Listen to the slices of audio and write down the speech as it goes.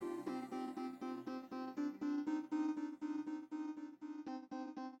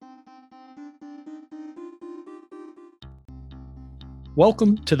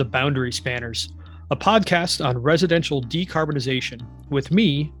Welcome to the Boundary Spanners, a podcast on residential decarbonization with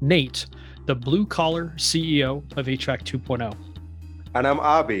me, Nate, the blue collar CEO of HVAC 2.0. And I'm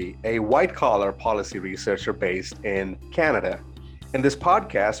Abi, a white collar policy researcher based in Canada. In this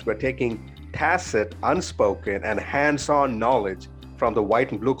podcast, we're taking tacit, unspoken, and hands on knowledge from the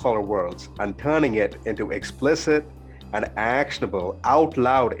white and blue collar worlds and turning it into explicit and actionable, out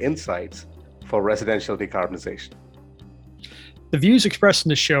loud insights for residential decarbonization. The views expressed in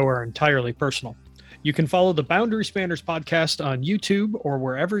this show are entirely personal. You can follow the Boundary Spanners podcast on YouTube or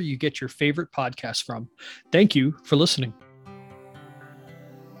wherever you get your favorite podcasts from. Thank you for listening.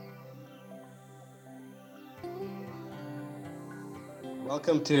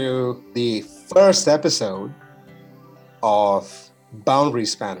 Welcome to the first episode of Boundary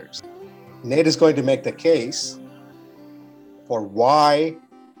Spanners. Nate is going to make the case for why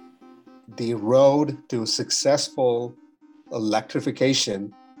the road to successful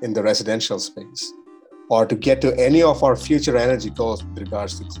electrification in the residential space, or to get to any of our future energy goals with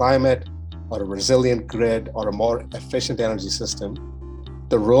regards to climate or a resilient grid or a more efficient energy system,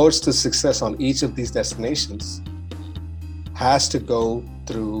 the roads to success on each of these destinations has to go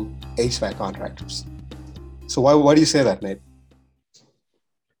through HVAC contractors. So why do you say that, Nate?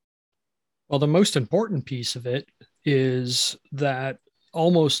 Well, the most important piece of it is that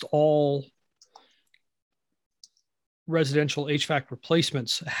almost all residential HVAC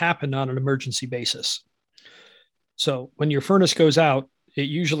replacements happen on an emergency basis. So when your furnace goes out, it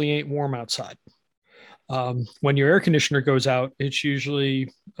usually ain't warm outside. When your air conditioner goes out, it's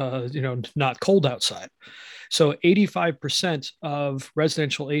usually not cold outside. So 85% of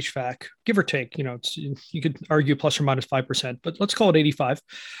residential HVAC, give or take, you could argue plus or minus 5%, but let's call it 85.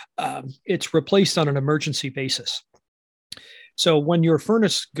 It's replaced on an emergency basis. So when your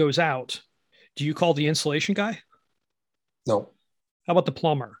furnace goes out, do you call the insulation guy? No. How about the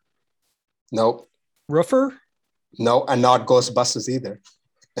plumber? No. Roofer? No, and not Ghostbusters either.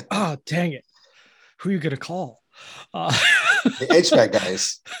 Oh, dang it. Who are you going to call? The HVAC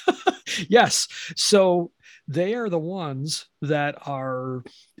guys. Yes. So they are the ones that are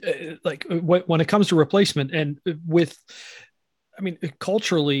when it comes to replacement and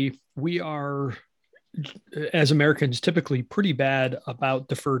culturally, we are, as Americans, typically pretty bad about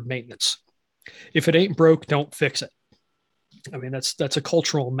deferred maintenance. If it ain't broke, don't fix it. I mean, that's a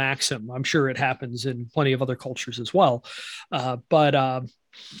cultural maxim. I'm sure it happens in plenty of other cultures as well. But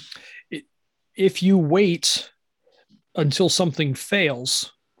if you wait until something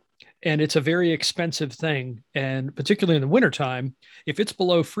fails, and it's a very expensive thing, and particularly in the wintertime, if it's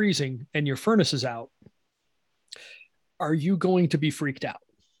below freezing and your furnace is out, are you going to be freaked out?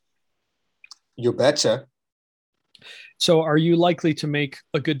 You betcha. So are you likely to make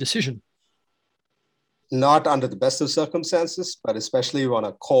a good decision? Not under the best of circumstances, but especially on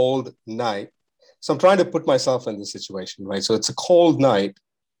a cold night. So I'm trying to put myself in this situation, right? So it's a cold night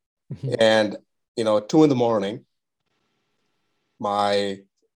and, 2 a.m, my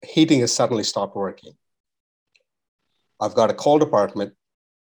heating has suddenly stopped working. I've got a cold apartment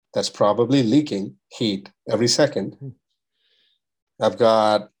that's probably leaking heat every second. I've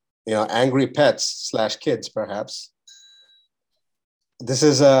got, angry pets / kids, perhaps. This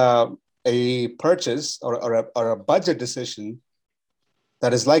is a purchase or a budget decision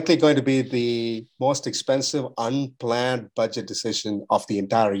that is likely going to be the most expensive unplanned budget decision of the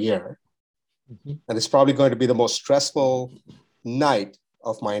entire year. And it's probably going to be the most stressful night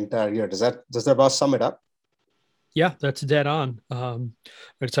of my entire year. Does that about sum it up? Yeah, that's dead on. I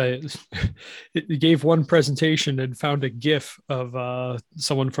gave one presentation and found a GIF of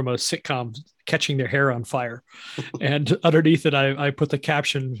someone from a sitcom catching their hair on fire, and underneath it, I put the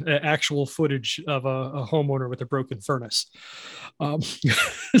caption: "Actual footage of a homeowner with a broken furnace."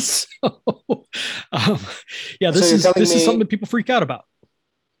 This is something that people freak out about.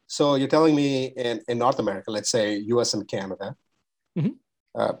 So you're telling me in North America, let's say U.S. and Canada,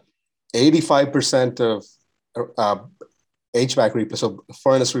 85% of HVAC so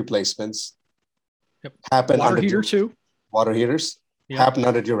furnace replacements happen water heater too. Water heaters happen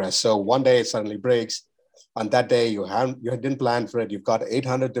under duress. So one day it suddenly breaks. On that day, you didn't plan for it. You've got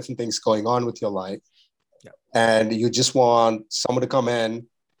 800 different things going on with your life, and you just want someone to come in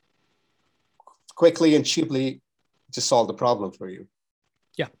quickly and cheaply to solve the problem for you.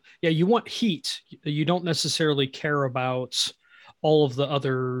 Yeah. You want heat. You don't necessarily care about all of the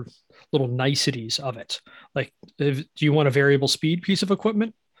other little niceties of it. Like, do you want a variable speed piece of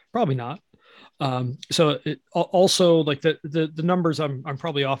equipment? Probably not. So it also, like, the numbers, I'm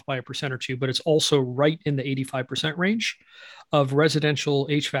probably off by 1% or 2%, but it's also right in the 85% range of residential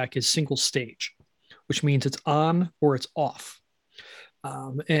HVAC is single stage, which means it's on or it's off.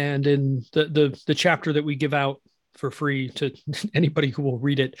 And in the chapter that we give out for free to anybody who will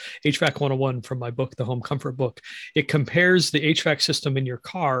read it, HVAC 101 from my book, The Home Comfort Book, it compares the HVAC system in your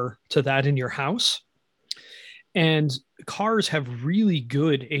car to that in your house. And cars have really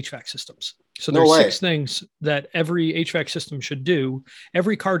good HVAC systems. So No there's way. 6 things that every HVAC system should do.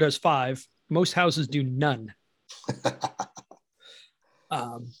 Every car does 5. Most houses do none.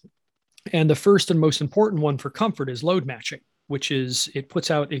 Um, And the first and most important one for comfort is load matching, which is it puts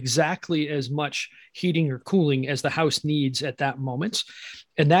out exactly as much heating or cooling as the house needs at that moment.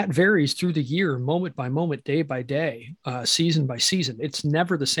 And that varies through the year, moment by moment, day by day, season by season. It's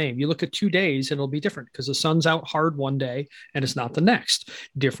never the same. You look at 2 days and it'll be different because the sun's out hard one day and it's not the next.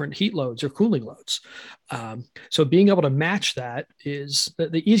 Different heat loads or cooling loads. So being able to match that is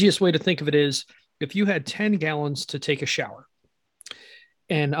the easiest way to think of it is if you had 10 gallons to take a shower,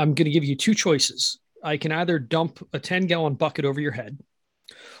 and I'm going to give you 2 choices. I can either dump a 10-gallon bucket over your head,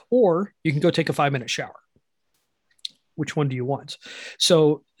 or you can go take a 5-minute shower. Which one do you want?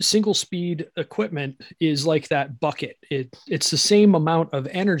 So single speed equipment is like that bucket. It's the same amount of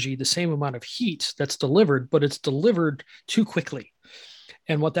energy, the same amount of heat that's delivered, but it's delivered too quickly.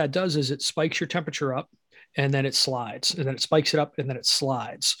 And what that does is it spikes your temperature up and then it slides, and then it spikes it up and then it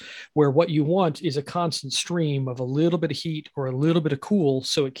slides. Where what you want is a constant stream of a little bit of heat or a little bit of cool,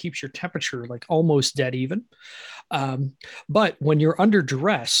 so it keeps your temperature like almost dead even. But when you're under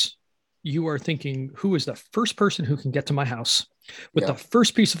duress, you are thinking, who is the first person who can get to my house with Yeah. the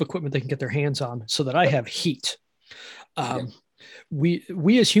first piece of equipment they can get their hands on so that I have heat? Yeah. Um,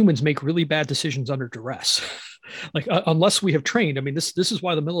 we as humans make really bad decisions under duress. Like unless we have trained. I mean, this is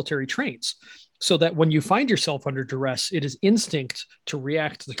why the military trains, so that when you find yourself under duress, it is instinct to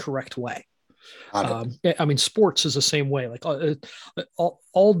react the correct way. Got it. I mean, sports is the same way. Like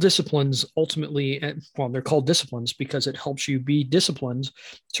all disciplines ultimately, well, they're called disciplines because it helps you be disciplined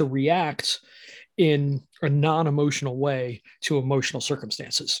to react in a non-emotional way to emotional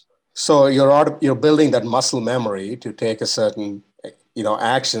circumstances. So you're building that muscle memory to take a certain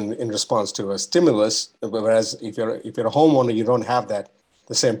action in response to a stimulus. Whereas if you're a homeowner, you don't have that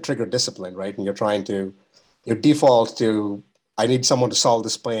the same trigger discipline, right? And you're trying to your default to I need someone to solve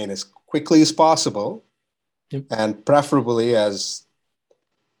this pain as quickly as possible, Yep. and preferably as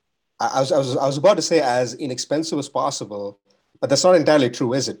I was about to say as inexpensive as possible, but that's not entirely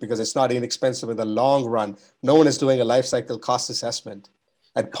true, is it? Because it's not inexpensive in the long run. No one is doing a life cycle cost assessment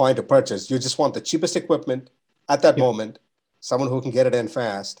at point of purchase. You just want the cheapest equipment at that Yep. moment, someone who can get it in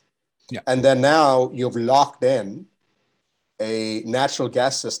fast. Yeah. And then now you've locked in a natural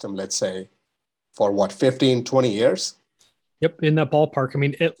gas system, let's say, for what, 15, 20 years? Yep. In that ballpark. I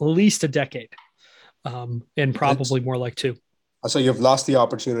mean, at least a decade, and And probably more like 2. so you've lost the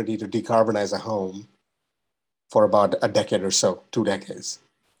opportunity to decarbonize a home for about a decade or so, 2 decades.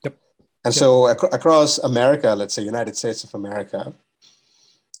 Yep. And Yep. so across America, let's say United States of America,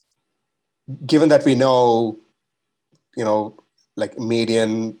 given that we know, like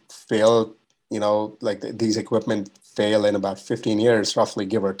median fail, like these equipment fail in about 15 years, roughly,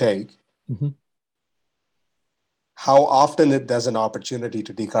 give or take. Mm-hmm. How often it does an opportunity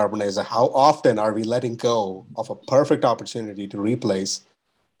to decarbonize? How often are we letting go of a perfect opportunity to replace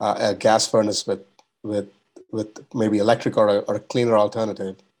a gas furnace with maybe electric or a cleaner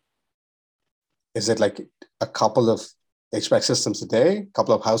alternative? Is it like a couple of HVAC systems a day, a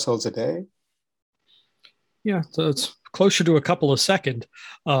couple of households a day? Yeah, so it's closer to a couple of second,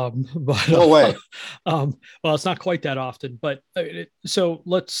 but No way. well, it's not quite that often. But so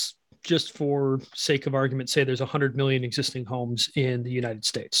let's just for sake of argument say there's 100 million existing homes in the United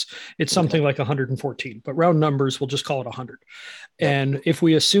States. It's Okay. something like 114, but round numbers, we'll just call it 100. Yep. And if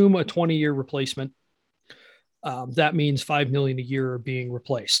we assume a 20-year replacement, that means 5 million a year are being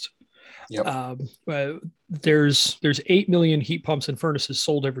replaced. Yep. There's 8 million heat pumps and furnaces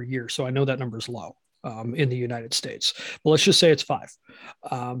sold every year, so I know that number is low in the United States. But let's just say it's 5.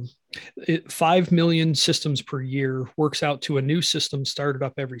 5 million systems per year works out to a new system started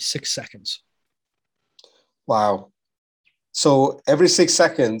up every 6 seconds. Wow. So every 6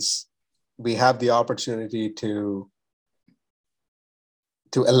 seconds, we have the opportunity to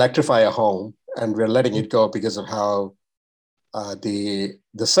electrify a home, and we're letting it go because of how the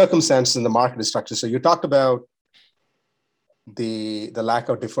circumstances in the market is structured. So you talked about the lack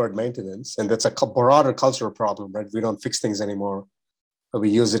of deferred maintenance, and that's a broader cultural problem, right? We don't fix things anymore, but we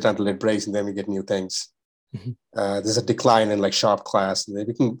use it until it breaks, and then we get new things. Mm-hmm. There's a decline in like shop class, and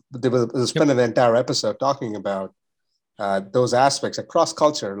we'll spend an entire episode talking about those aspects across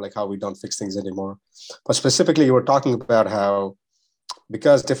culture, like how we don't fix things anymore. But specifically, you were talking about how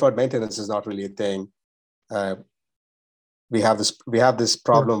because deferred maintenance is not really a thing, we have this Or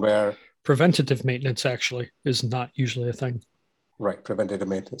problem where preventative maintenance actually is not usually a thing. right, preventative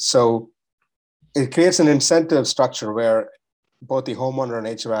maintenance. So it creates an incentive structure where both the homeowner and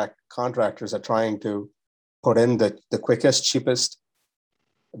HVAC contractors are trying to put in the quickest, cheapest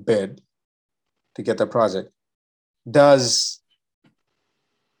bid to get the project. Does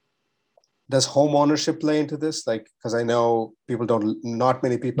home ownership play into this? Like, because I know not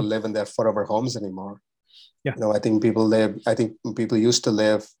many people live in their forever homes anymore. Yeah. I think people used to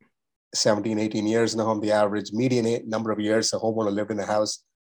live 17, 18 years in a home. The average median number of years a homeowner lived in a house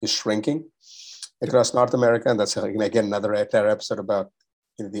is shrinking across North America. And that's, again, another entire episode about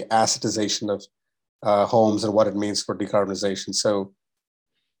the assetization of homes and what it means for decarbonization. So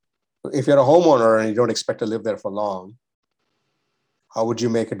if you're a homeowner and you don't expect to live there for long, how would you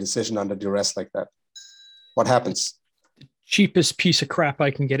make a decision under duress like that? What happens? Cheapest piece of crap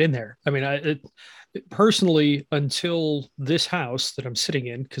I can get in there. I mean, personally, until this house that I'm sitting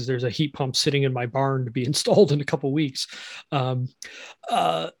in, because there's a heat pump sitting in my barn to be installed in a couple of weeks. Um,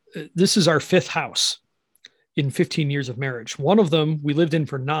 this is our fifth house in 15 years of marriage. One of them we lived in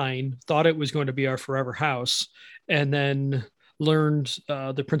for 9, thought it was going to be our forever house, and then learned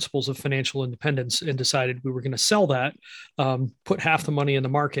the principles of financial independence and decided we were going to sell that, put half the money in the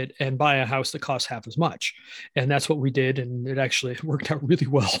market, and buy a house that costs half as much. And that's what we did. And it actually worked out really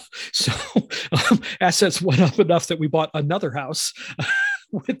well. So assets went up enough that we bought another house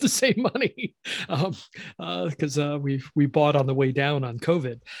with the same money because we bought on the way down on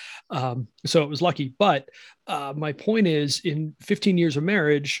COVID. So it was lucky. But my point is, in 15 years of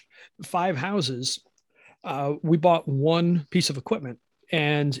marriage, 5 houses, we bought one piece of equipment,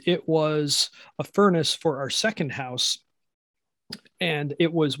 and it was a furnace for our second house. And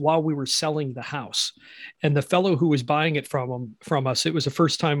it was while we were selling the house, and the fellow who was buying it from us, it was a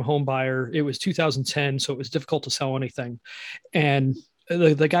first time home buyer. It was 2010, so it was difficult to sell anything. And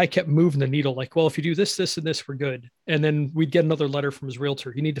the guy kept moving the needle, like, well, if you do this, this, and this, we're good. And then we'd get another letter from his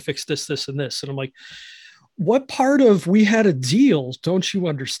realtor. You need to fix this, this, and this. And I'm like, what part of we had a deal don't you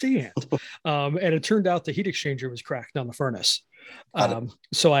understand? And it turned out the heat exchanger was cracked on the furnace.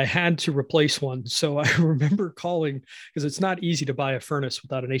 So I had to replace one. So I remember calling, because it's not easy to buy a furnace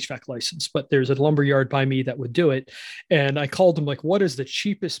without an HVAC license, but there's a lumber yard by me that would do it. And I called them, like, what is the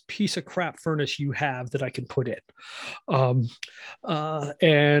cheapest piece of crap furnace you have that I can put in?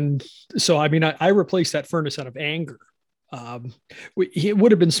 And so, I mean, I replaced that furnace out of anger. It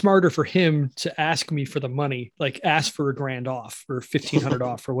would have been smarter for him to ask me for the money, like ask for $1,000 off or $1,500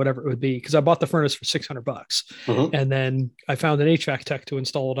 off or whatever it would be, because I bought the furnace for $600, Mm-hmm. and then I found an HVAC tech to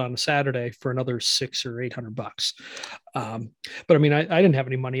install it on a Saturday for another $600 or $800. But I mean, I didn't have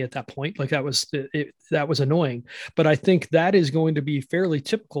any money at that point. Like that was annoying. But I think that is going to be fairly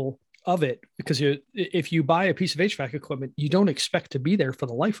typical of it, because if you buy a piece of HVAC equipment, you don't expect to be there for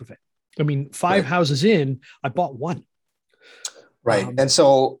the life of it. I mean, 5 houses in, I bought one. Right. And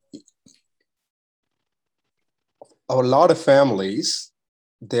so a lot of families,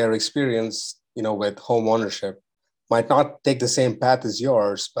 their experience, with home ownership might not take the same path as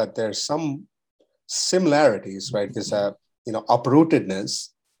yours, but there's some similarities, right? Because, uprootedness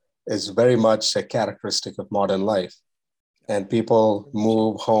is very much a characteristic of modern life. And people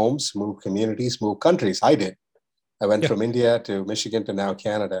move homes, move communities, move countries. I did. I went from India to Michigan to now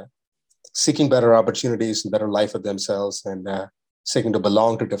Canada, seeking better opportunities and better life for themselves, and seeking to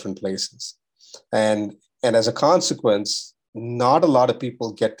belong to different places. And as a consequence, not a lot of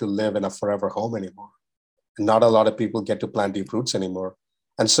people get to live in a forever home anymore. Not a lot of people get to plant deep roots anymore.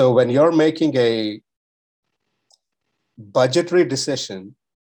 And so when you're making a budgetary decision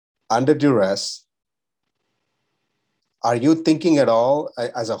under duress, are you thinking at all,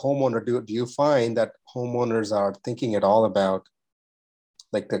 as a homeowner, do you find that homeowners are thinking at all about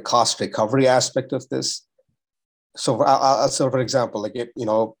like the cost recovery aspect of this? So, for example, like if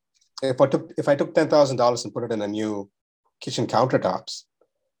I took $10,000 and put it in a new kitchen countertops,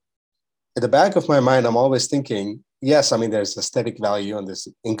 at the back of my mind, I'm always thinking, yes, I mean, there's aesthetic value and this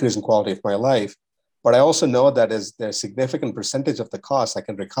increase in quality of my life, but I also know that there's a significant percentage of the cost I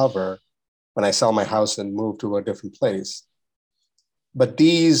can recover when I sell my house and move to a different place. But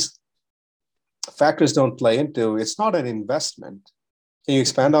these factors don't play into, it's not an investment. Can you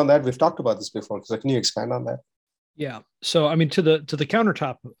expand on that? We've talked about this before. So can you expand on that? Yeah. So, I mean, to the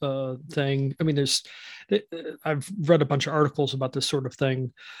countertop thing, I mean, I've read a bunch of articles about this sort of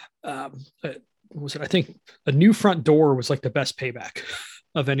thing. What was it? I think a new front door was like the best payback.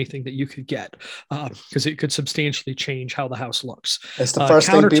 of anything that you could get, because it could substantially change how the house looks. It's the first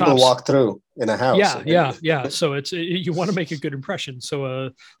thing people Countertops, walk through in a house. yeah. So you want to make a good impression.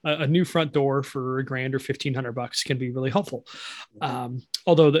 So a new front door for $1,000 or $1,500 can be really helpful.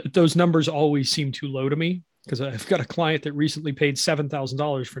 Although those numbers always seem too low to me, because I've got a client that recently paid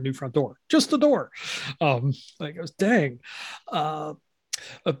 $7,000 for a new front door, just the door. Like, I was dang. But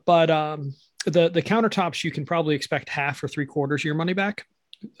the countertops, you can probably expect half or three-quarters of your money back,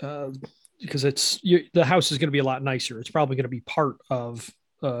 because the house is going to be a lot nicer. It's probably going to be part of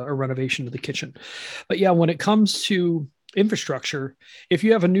a renovation of the kitchen. But yeah, when it comes to infrastructure, if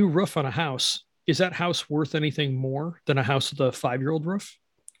you have a new roof on a house, is that house worth anything more than a house with a 5-year-old roof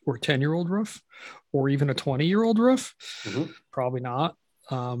or 10-year-old roof or even a 20-year-old roof? Mm-hmm. Probably not.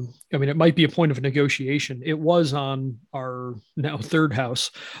 I mean, it might be a point of negotiation. It was on our now third house.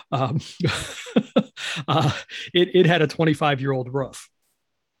 It had a 25-year-old roof,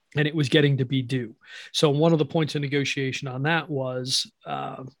 and it was getting to be due. So one of the points of negotiation on that was,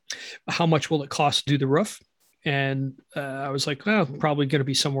 how much will it cost to do the roof? And I was like, well, probably going to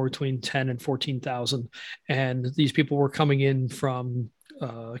be somewhere between 10 and 14,000. And these people were coming in from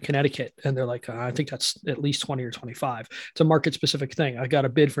Connecticut, and they're like, I think that's at least 20 or 25. It's a market specific thing. I got a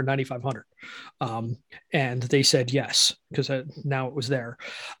bid for 9,500. And they said yes, because now it was there.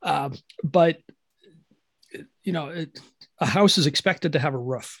 But a house is expected to have a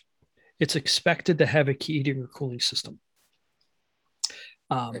roof. It's expected to have a heating or cooling system.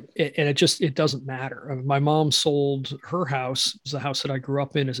 It doesn't matter. I mean, my mom sold her house. It was the house that I grew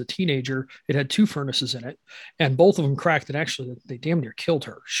up in as a teenager. It had 2 furnaces in it, and both of them cracked. And actually, they damn near killed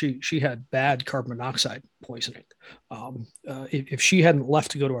her. She had bad carbon monoxide poisoning. If she hadn't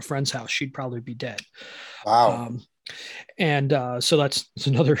left to go to a friend's house, she'd probably be dead. Wow. So that's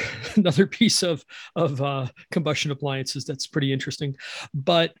another piece of combustion appliances that's pretty interesting.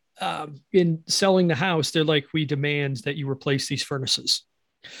 But in selling the house, they're like, we demand that you replace these furnaces,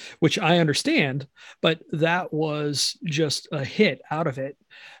 which I understand, but that was just a hit out of it.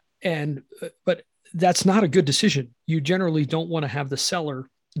 But that's not a good decision. You generally don't want to have the seller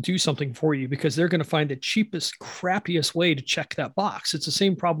do something for you, because they're going to find the cheapest, crappiest way to check that box. It's the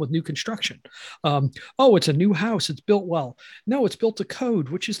same problem with new construction. It's a new house. It's built well. No, it's built to code,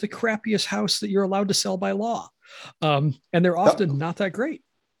 which is the crappiest house that you're allowed to sell by law. And they're often not that great.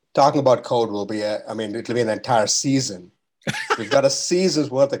 Talking about code will be, it'll be an entire season. We've got a season's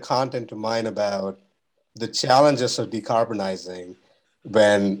worth of content to mine about the challenges of decarbonizing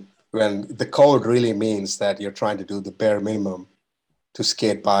when the code really means that you're trying to do the bare minimum to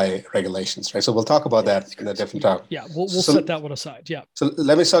skate by regulations, right? So we'll talk about that in a different time. Yeah, we'll set that one aside. Yeah. So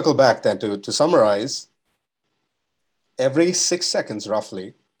let me circle back then to summarize. Every 6 seconds,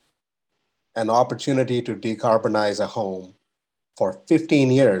 roughly, an opportunity to decarbonize a home for 15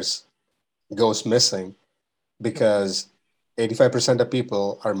 years goes missing because 85% of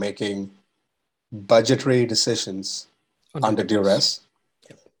people are making budgetary decisions under duress.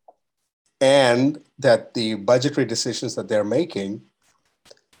 Yep. And that the budgetary decisions that they're making,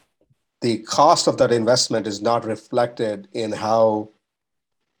 the cost of that investment is not reflected in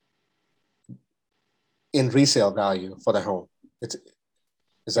resale value for the home.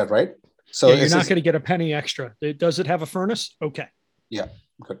 Is that right? So you're not going to get a penny extra. Does it have a furnace? Okay. Yeah,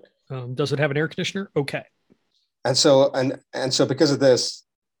 good. Does it have an air conditioner? Okay. And so because of this,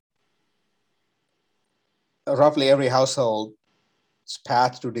 roughly every household's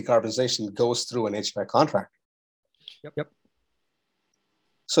path to decarbonization goes through an HVAC contract. Yep.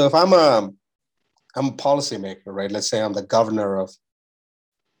 So if I'm a policymaker, right? Let's say I'm the governor of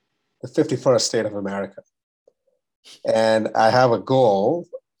the 51st state of America, and I have a goal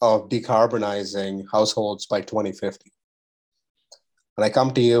of decarbonizing households by 2050. And I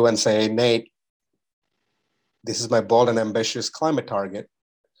come to you and say, Nate, this is my bold and ambitious climate target.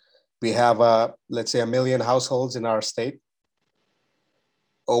 We have, let's say, 1 million households in our state.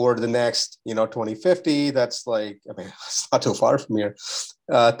 Over the next, 2050, that's like, it's not too far from here.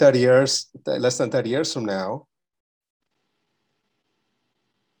 30 years, less than 30 years from now.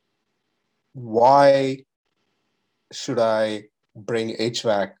 Why should I bring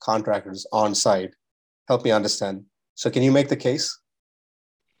HVAC contractors on site? Help me understand. So can you make the case?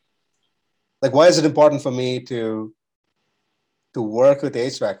 Like, why is it important for me to work with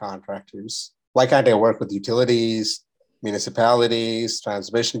HVAC contractors? Why can't I work with utilities, municipalities,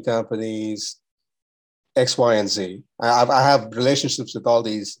 transmission companies, X, Y, and Z? I have relationships with all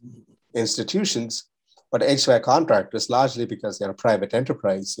these institutions, but HVAC contractors, largely because they're a private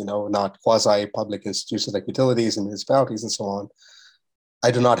enterprise, not quasi-public institutions like utilities and municipalities and so on. I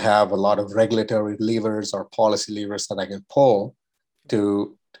do not have a lot of regulatory levers or policy levers that I can pull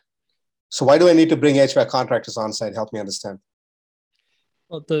to, so why do I need to bring HVAC contractors on site? Help me understand.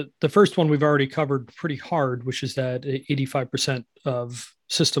 Well, the first one we've already covered pretty hard, which is that 85% of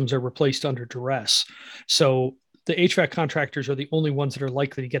systems are replaced under duress. So the HVAC contractors are the only ones that are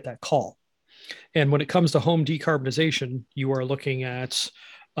likely to get that call. And when it comes to home decarbonization, you are looking at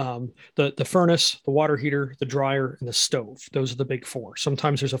the furnace, the water heater, the dryer, and the stove. Those are the big four.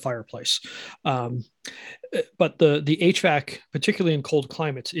 Sometimes there's a fireplace. Um, but the HVAC, particularly in cold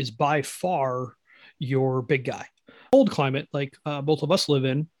climates, is by far your big guy. Cold climate, like both of us live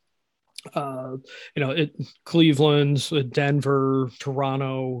in, uh, Cleveland, Denver,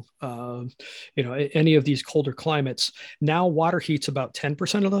 Toronto, any of these colder climates. Now water heat's about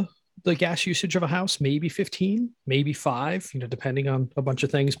 10% of the gas usage of a house, maybe 15, maybe 5, depending on a bunch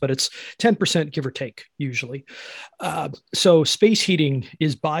of things, but it's 10% give or take usually. So space heating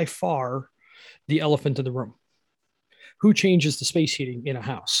is by far the elephant in the room. Who changes the space heating in a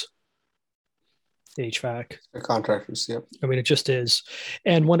house? HVAC. The contractors, yep. I mean, it just is.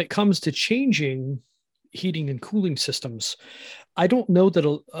 And when it comes to changing heating and cooling systems, I don't know that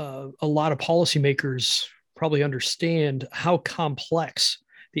a lot of policymakers probably understand how complex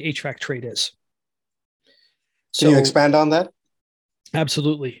the HVAC trade is. Can you expand on that?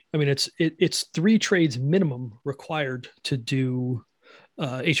 Absolutely. I mean, it's 3 trades minimum required to do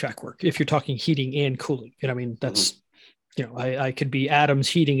HVAC work if you're talking heating and cooling. And I mean, that's I could be Adams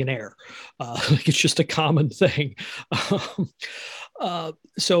Heating and Air. It's just a common thing.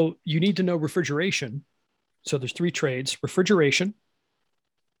 So you need to know refrigeration. So there's 3 trades: refrigeration,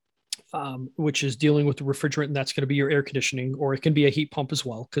 which is dealing with the refrigerant, and that's going to be your air conditioning, or it can be a heat pump as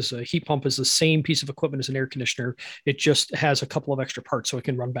well, because a heat pump is the same piece of equipment as an air conditioner. It just has a couple of extra parts so it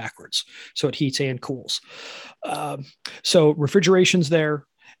can run backwards. So it heats and cools. So refrigeration's there,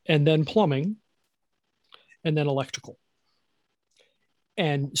 and then plumbing, and then electrical.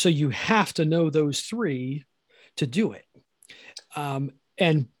 And so you have to know those 3 to do it.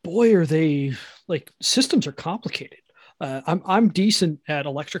 And boy, are they, like, systems are complicated. I'm decent at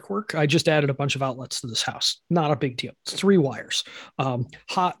electric work. I just added a bunch of outlets to this house. Not a big deal. It's 3 wires,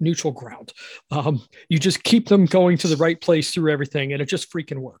 hot, neutral, ground. You just keep them going to the right place through everything, and it just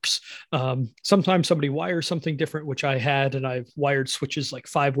freaking works. Sometimes somebody wires something different, which I had, and I've wired switches like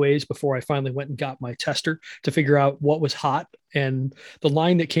 5 ways before I finally went and got my tester to figure out what was hot. And the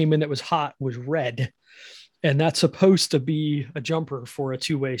line that came in that was hot was red. And that's supposed to be a jumper for a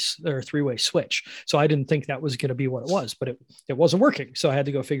 2-way or 3-way switch. So I didn't think that was going to be what it was, but it wasn't working. So I had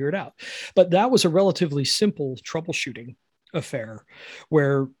to go figure it out. But that was a relatively simple troubleshooting affair,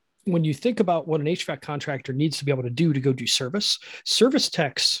 where when you think about what an HVAC contractor needs to be able to do to go do service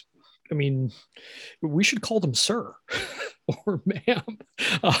techs, I mean, we should call them sir or ma'am,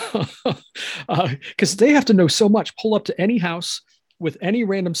 because they have to know so much. Pull up to any house with any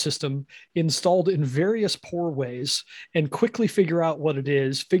random system installed in various poor ways and quickly figure out what it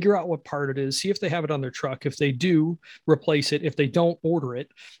is, figure out what part it is, see if they have it on their truck. If they do, replace it. If they don't, order it,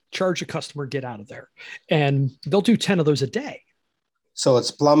 charge a customer, get out of there. And they'll do 10 of those a day. So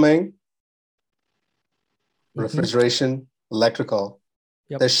it's plumbing, refrigeration, electrical.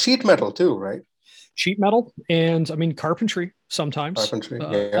 Yep. There's sheet metal too, right? Sheet metal, and I mean, carpentry sometimes. Carpentry,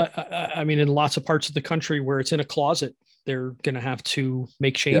 yeah. I mean, in lots of parts of the country where it's in a closet, they're going to have to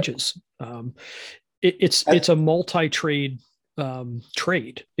make changes. Yep. It's a multi-trade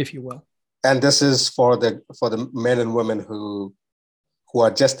trade, if you will. And this is for the men and women who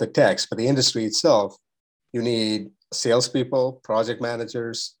are just the techs, but the industry itself, you need salespeople, project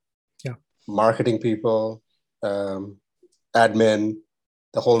managers, marketing people, admin,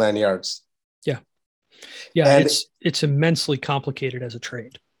 the whole 9 yards. Yeah, and it's immensely complicated as a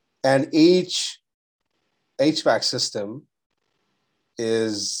trade. And each HVAC system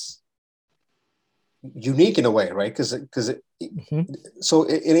is unique in a way, right? Because so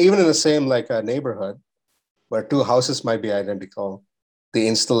even in the same neighborhood where 2 houses might be identical, the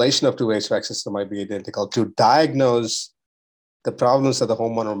installation of 2 HVAC systems might be identical. To diagnose the problems that the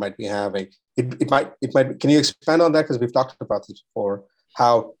homeowner might be having, it might. Can you expand on that? Because we've talked about this before.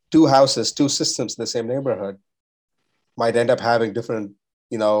 How 2 houses, 2 systems in the same neighborhood might end up having different,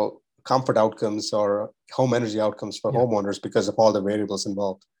 comfort outcomes or home energy outcomes for homeowners because of all the variables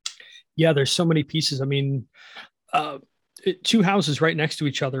involved. Yeah, there's so many pieces. I mean, 2 houses right next to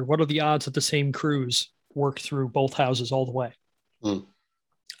each other. What are the odds that the same crews work through both houses all the way?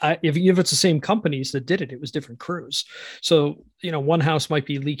 If it's the same companies that did it, it was different crews. So, one house might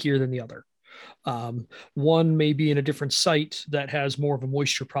be leakier than the other. One may be in a different site that has more of a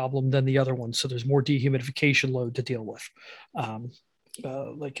moisture problem than the other one. So there's more dehumidification load to deal with.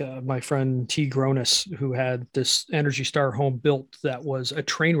 my friend T. Gronis, who had this Energy Star home built that was a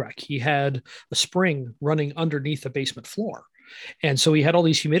train wreck. He had a spring running underneath the basement floor. And so he had all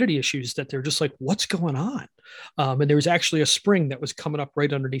these humidity issues that they're just like, what's going on? And there was actually a spring that was coming up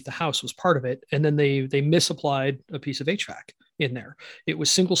right underneath the house was part of it. And then they misapplied a piece of HVAC in there. It was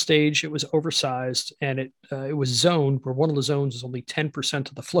single stage, it was oversized, and it was zoned where one of the zones is only 10%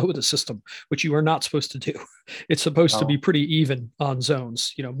 of the flow of the system, which you are not supposed to do. It's supposed to be Oh, pretty even on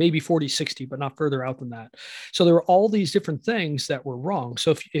zones, maybe 40, 60, but not further out than that. So there were all these different things that were wrong.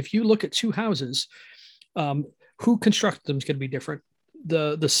 So if you look at two houses, um, who constructed them is going to be different.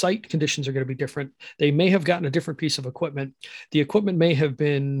 The site conditions are going to be different. They may have gotten a different piece of equipment. The equipment may have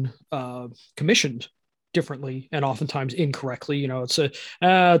been commissioned differently and oftentimes incorrectly. We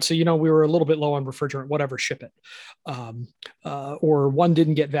were a little bit low on refrigerant, whatever, ship it. Or one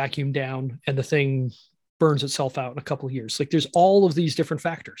didn't get vacuumed down and the thing burns itself out in a couple of years. Like there's all of these different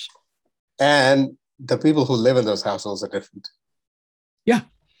factors. and the people who live in those households are different. Yeah.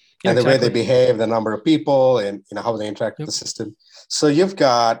 Yeah, And the way they exactly. behave, the number of people, and how they interact with Yep. the system. So you've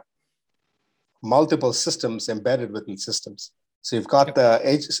got multiple systems embedded within systems. So you've got Yep. the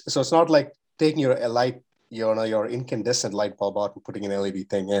H. So it's not like taking your light, your incandescent light bulb out and putting an LED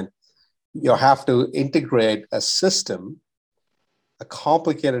thing in. You have to integrate a system, a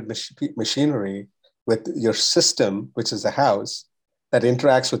complicated machinery with your system, which is the house, that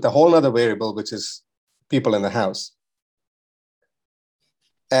interacts with a whole other variable, which is people in the house.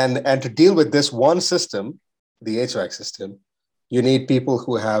 And to deal with this one system, the HVAC system, you need people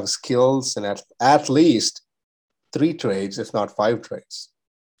who have skills in at least 3 trades, if not 5 trades.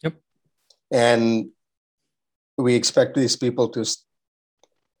 Yep. And we expect these people to.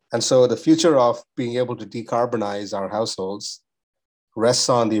 And so the future of being able to decarbonize our households rests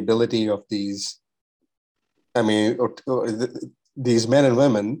on the ability of these, these men and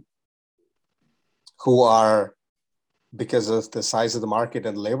women who are, because of the size of the market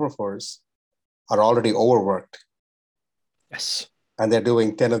and the labor force, are already overworked. Yes. And they're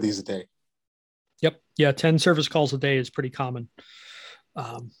doing 10 of these a day. Yep. Yeah. 10 service calls a day is pretty common.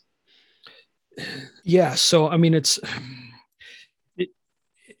 Um, yeah. So, I mean, it, it,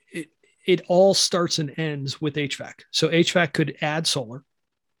 it all starts and ends with HVAC. So HVAC could add solar.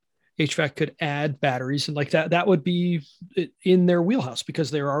 HVAC could add batteries and like that would be in their wheelhouse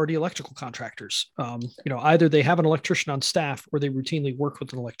because they're already electrical contractors. Either they have an electrician on staff or they routinely work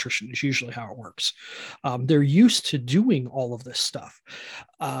with an electrician is usually how it works. They're used to doing all of this stuff.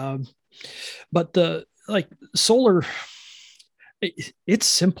 Um, but the like solar, it's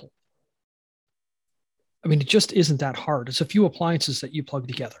simple. I mean, it just isn't that hard. It's a few appliances that you plug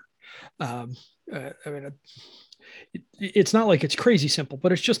together. Um, I mean, it's not like it's crazy simple,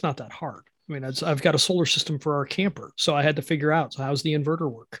 but it's just not that hard. I mean, I've got a solar system for our camper, so I had to figure out, so how's the inverter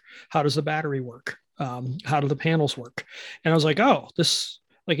work? How does the battery work? How do the panels work? And I was like, oh, this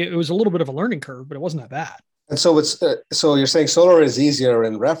like it was a little bit of a learning curve, but it wasn't that bad. And so so you're saying solar is easier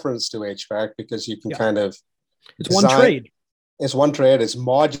in reference to HVAC because you can Yeah, kind of it's one design. trade. It's one trade. It's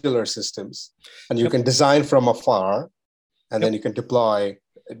modular systems, and you Yep. can design from afar, and then Yep. you can deploy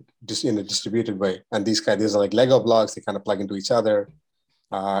just in a distributed way. And these are like Lego blocks. They kind of plug into each other,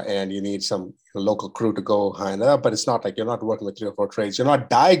 and you need some local crew to go behind that. But it's not like you're not working with 3 or 4 trades. You're not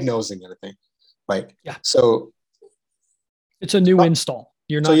diagnosing anything, right? Yeah, So, it's a new install.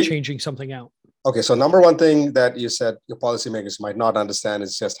 You're so not you, changing something out. okay. So number one thing that you said your policymakers might not understand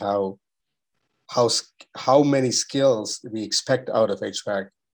is just how how many skills we expect out of HVAC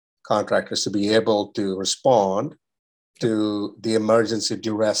contractors to be able to respond Yep. to the emergency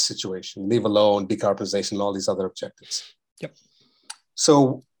duress situation, leave alone decarbonization, and all these other objectives. Yep.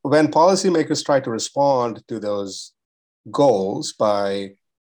 So when policymakers try to respond to those goals by,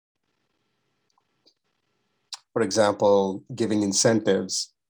 for example, giving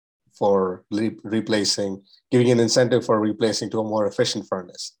incentives for giving an incentive for replacing to a more efficient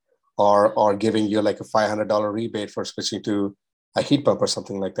furnace, or giving you like a $500 rebate for switching to a heat pump or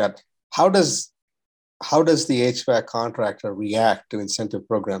something like that. How does the HVAC contractor react to incentive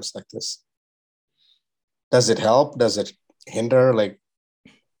programs like this? Does it help? Does it hinder? Like,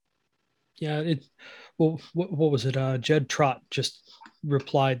 Yeah. What was it? Jed Trott just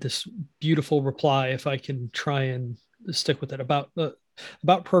replied this beautiful reply. If I can try and stick with it about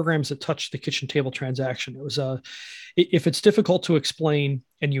programs that touch the kitchen table transaction. It was if it's difficult to explain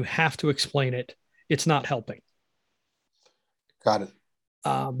and you have to explain it, it's not helping. got it.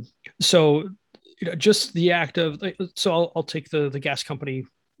 Um, so just the act of so I'll take the gas company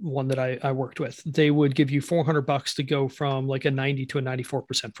one that I worked with. They would give you $400 to go from like a 90 to a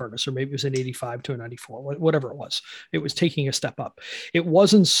 94% furnace, or maybe it was an 85 to a 94, whatever it was. It was taking a step up. It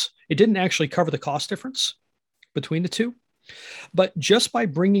didn't actually cover the cost difference between the two, but just by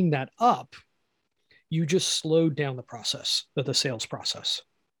bringing that up, you just slowed down the process of the sales process.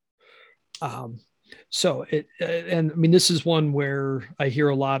 And I mean, this is one where I hear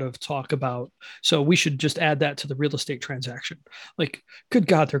a lot of talk about, so we should just add that to the real estate transaction. Like, good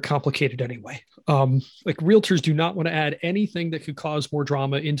God, they're complicated anyway. Like, realtors do not want to add anything that could cause more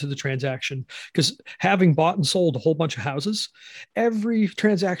drama into the transaction, because having bought and sold a whole bunch of houses, every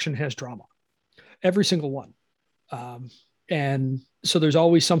transaction has drama, every single one. And so there's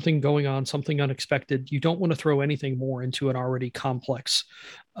always something going on, something unexpected. You don't want to throw anything more into an already complex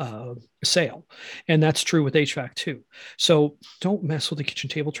sale. And that's true with HVAC too. So don't mess with the kitchen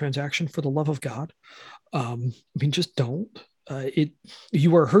table transaction, for the love of God. I mean, just don't.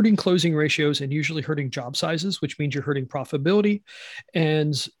 You are hurting closing ratios and usually hurting job sizes, which means you're hurting profitability.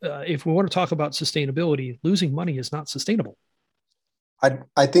 And if we want to talk about sustainability, losing money is not sustainable.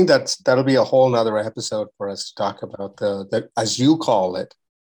 I think that'll be a whole nother episode for us to talk about the as you call it,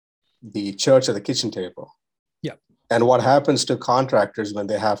 the church of the kitchen table. Yeah. And what happens to contractors when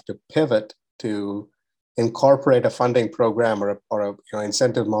they have to pivot to incorporate a funding program or a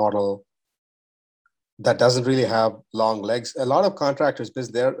incentive model that doesn't really have long legs. A lot of contractors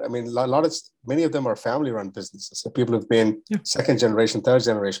many of them are family-run businesses. So people who've been second generation, third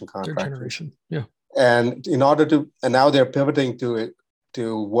generation contractors. Third generation, yeah. And now they're pivoting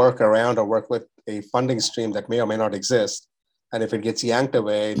to work around or work with a funding stream that may or may not exist. And if it gets yanked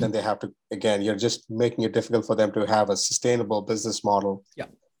away, then they have to, again, you're just making it difficult for them to have a sustainable business model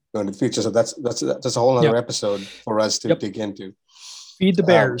in the future. So that's a whole other episode for us to dig into. Feed the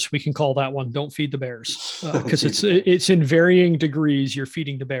bears. We can call that one. Don't feed the bears, because it's in varying degrees. You're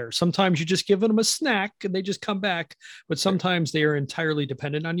feeding the bears. Sometimes you just give them a snack and they just come back, but sometimes they are entirely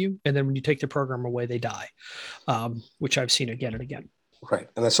dependent on you. And then when you take the program away, they die, which I've seen again and again. Right.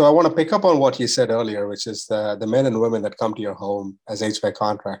 And so I want to pick up on what you said earlier, which is the men and women that come to your home as HVAC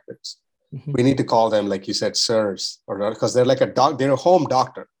contractors. Mm-hmm. We need to call them, like you said, sirs, because they're like they're a home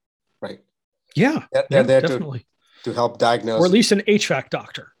doctor, right? Yeah. They're there definitely to help diagnose. Or at least an HVAC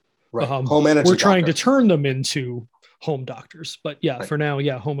doctor. Right. Home energy. We're trying to turn them into home doctors. But for now,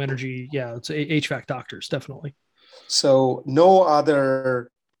 home energy. Yeah, it's HVAC doctors, definitely. So no other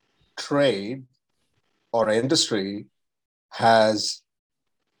trade or industry has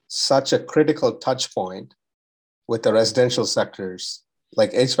such a critical touch point with the residential sectors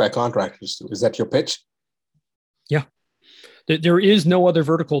like HVAC contractors do. Is that your pitch? Yeah. There is no other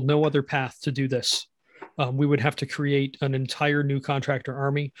vertical, no other path to do this. We would have to create an entire new contractor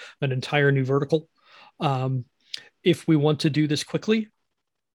army, an entire new vertical. If we want to do this quickly,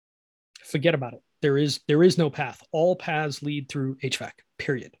 forget about it. There is no path. All paths lead through HVAC,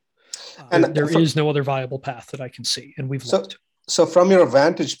 period. And there is no other viable path that I can see. And we've looked. So from your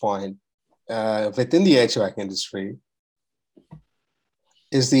vantage point, within the HVAC industry,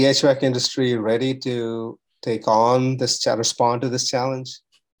 is the HVAC industry ready to take on this, respond to this challenge?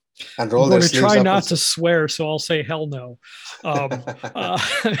 And roll their sleeves up? I'm going to try not to swear, so I'll say hell no.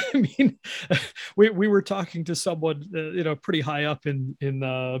 I mean, we were talking to someone, pretty high up in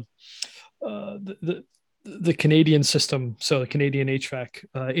the Canadian system, so the Canadian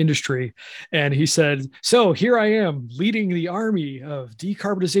HVAC industry, and he said, "So here I am leading the army of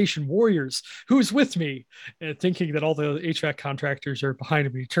decarbonization warriors. Who's with me?" And thinking that all the HVAC contractors are behind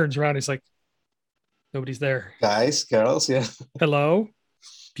him. He turns around, he's like, "Nobody's there." Guys, girls, yeah. Hello.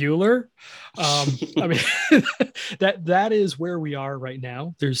 Bueller. I mean, that is where we are right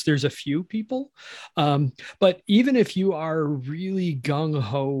now. There's a few people, but even if you are really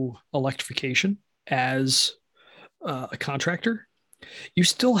gung-ho electrification as a contractor, you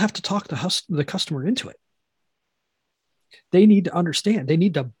still have to talk the customer into it. They need to understand. They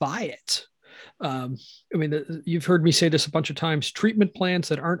need to buy it. I mean, you've heard me say this a bunch of times: treatment plans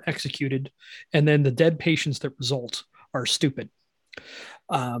that aren't executed, and then the dead patients that result, are stupid.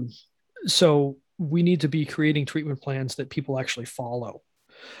 So we need to be creating treatment plans that people actually follow.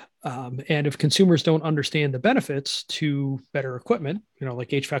 And if consumers don't understand the benefits to better equipment, like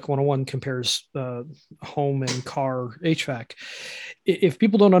HVAC 101 compares home and car HVAC. If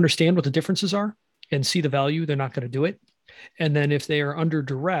people don't understand what the differences are and see the value, they're not going to do it. And then if they are under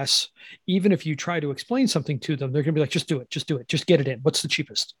duress, even if you try to explain something to them, they're going to be like, just do it, just get it in. What's the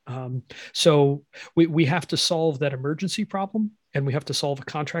cheapest? So we have to solve that emergency problem, and we have to solve a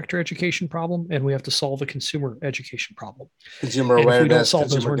contractor education problem, and we have to solve a consumer education problem. Consumer awareness,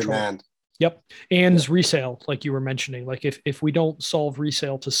 consumer demand. Yep. And resale, like you were mentioning, like if we don't solve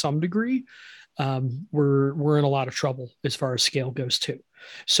resale to some degree, we're in a lot of trouble as far as scale goes too.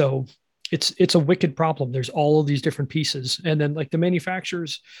 So it's a wicked problem. There's all of these different pieces, and then like the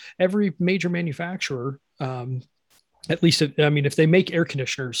manufacturers, every major manufacturer, at least I mean, if they make air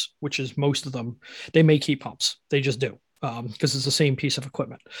conditioners, which is most of them, they make heat pumps. They just do. Because it's the same piece of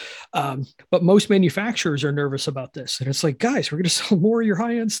equipment. But most manufacturers are nervous about this. And it's like, guys, we're going to sell more of your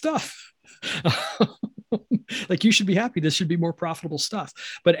high end stuff. Like, you should be happy. This should be more profitable stuff.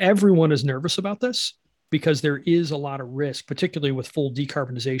 But everyone is nervous about this because there is a lot of risk, particularly with full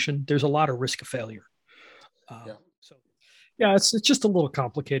decarbonization. There's a lot of risk of failure. So yeah, it's just a little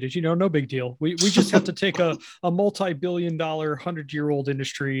complicated, no big deal. We just have to take a multi-billion-dollar, 100-year-old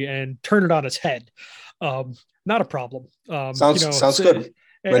industry and turn it on its head. Not a problem. Sounds good.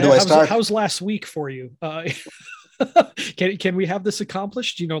 When do I start? How's last week for you? Can we have this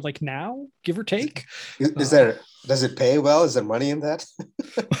accomplished? Like now, give or take. Does it pay well? Is there money in that?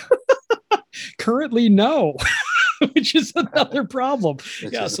 Currently, no. Which is another problem.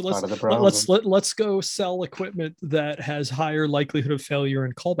 So let's go sell equipment that has higher likelihood of failure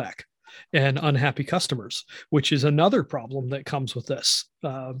and callback and unhappy customers, which is another problem that comes with this.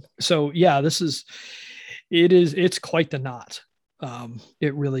 So yeah, it's quite the knot.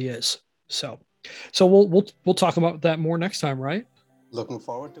 It really is. So we'll talk about that more next time, right? Looking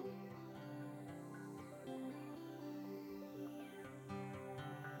forward to it.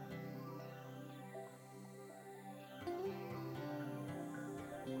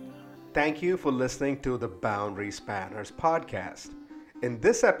 Thank you for listening to the Boundary Spanners podcast. In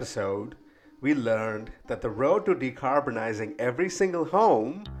this episode, we learned that the road to decarbonizing every single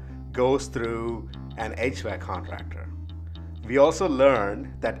home goes through an HVAC contractor. We also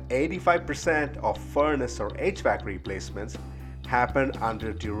learned that 85% of furnace or HVAC replacements happen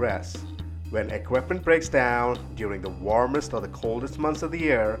under duress. When equipment breaks down during the warmest or the coldest months of the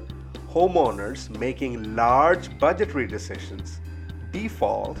year, homeowners making large budgetary decisions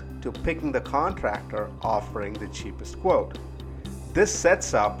default to picking the contractor offering the cheapest quote. This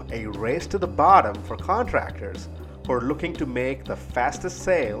sets up a race to the bottom for contractors who are looking to make the fastest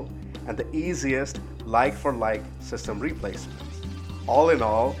sale and the easiest like-for-like system replacements. All in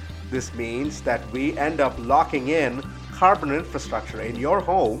all, this means that we end up locking in carbon infrastructure in your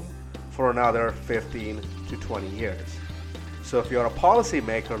home for another 15 to 20 years. So if you're a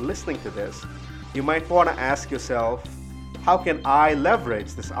policymaker listening to this, you might want to ask yourself, how can I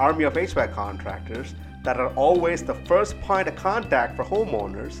leverage this army of HVAC contractors that are always the first point of contact for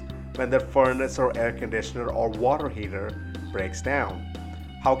homeowners when their furnace or air conditioner or water heater breaks down?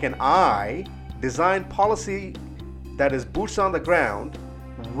 How can I design policy that is boots on the ground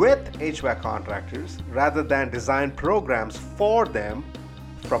with HVAC contractors rather than design programs for them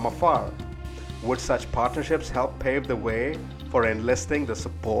from afar? Would such partnerships help pave the way for enlisting the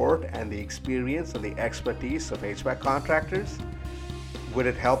support and the experience and the expertise of HVAC contractors? Would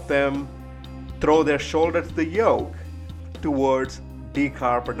it help them throw their shoulder to the yoke towards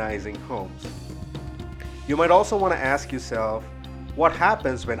decarbonizing homes? You might also want to ask yourself, what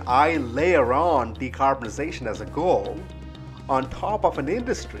happens when I layer on decarbonization as a goal on top of an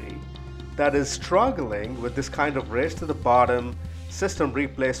industry that is struggling with this kind of race to the bottom, system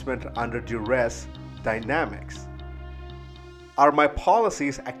replacement under duress dynamics? Are my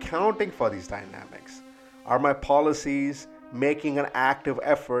policies accounting for these dynamics? Are my policies making an active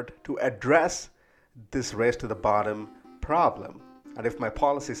effort to address this race to the bottom problem? And if my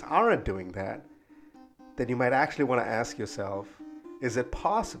policies aren't doing that, then you might actually want to ask yourself, is it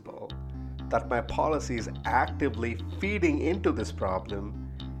possible that my policy is actively feeding into this problem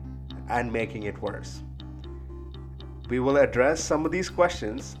and making it worse? We will address some of these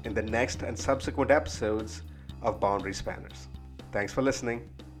questions in the next and subsequent episodes of Boundary Spanners. Thanks for listening.